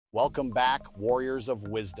Welcome back, Warriors of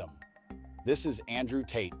Wisdom. This is Andrew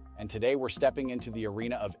Tate, and today we're stepping into the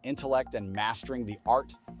arena of intellect and mastering the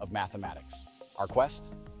art of mathematics. Our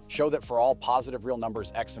quest? Show that for all positive real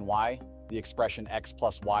numbers x and y, the expression x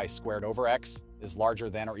plus y squared over x is larger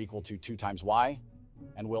than or equal to 2 times y,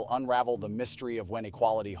 and we'll unravel the mystery of when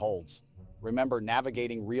equality holds. Remember,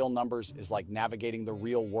 navigating real numbers is like navigating the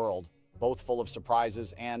real world, both full of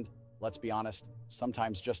surprises and, let's be honest,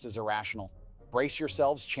 sometimes just as irrational. Brace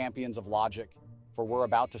yourselves, champions of logic, for we're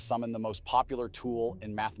about to summon the most popular tool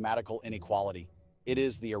in mathematical inequality. It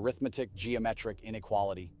is the arithmetic geometric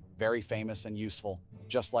inequality, very famous and useful,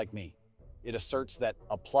 just like me. It asserts that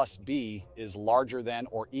a plus b is larger than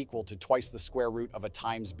or equal to twice the square root of a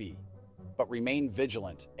times b. But remain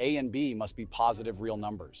vigilant, a and b must be positive real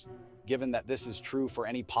numbers. Given that this is true for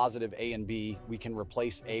any positive a and b, we can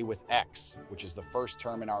replace a with x, which is the first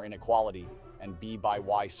term in our inequality, and b by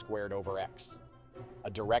y squared over x. A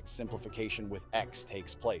direct simplification with x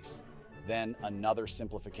takes place. Then another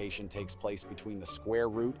simplification takes place between the square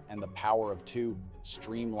root and the power of 2,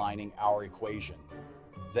 streamlining our equation.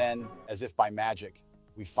 Then, as if by magic,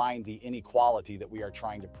 we find the inequality that we are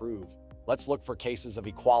trying to prove. Let's look for cases of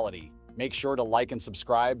equality. Make sure to like and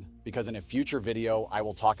subscribe, because in a future video, I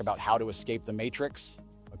will talk about how to escape the matrix.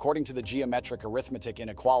 According to the geometric arithmetic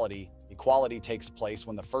inequality, equality takes place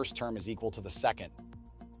when the first term is equal to the second.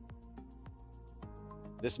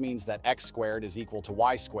 This means that x squared is equal to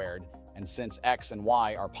y squared, and since x and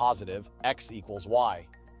y are positive, x equals y,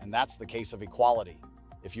 and that's the case of equality.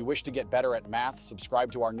 If you wish to get better at math,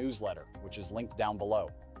 subscribe to our newsletter, which is linked down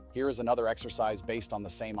below. Here is another exercise based on the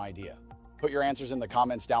same idea. Put your answers in the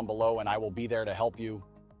comments down below and I will be there to help you.